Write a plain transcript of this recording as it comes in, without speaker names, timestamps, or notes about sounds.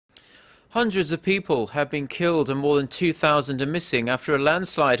Hundreds of people have been killed and more than 2,000 are missing after a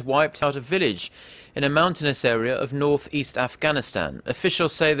landslide wiped out a village in a mountainous area of northeast Afghanistan.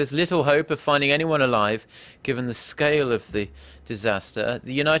 Officials say there's little hope of finding anyone alive given the scale of the disaster.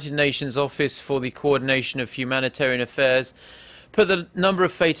 The United Nations Office for the Coordination of Humanitarian Affairs put the number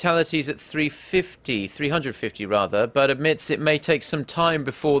of fatalities at 350 rather, but admits it may take some time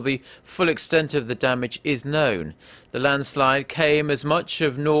before the full extent of the damage is known. The landslide came as much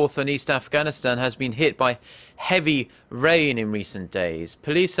of north and east Afghanistan has been hit by heavy rain in recent days.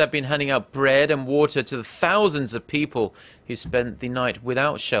 Police have been handing out bread and water to the thousands of people who spent the night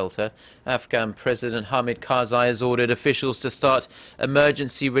without shelter. Afghan President Hamid Karzai has ordered officials to start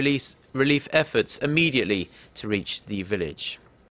emergency relief efforts immediately to reach the village.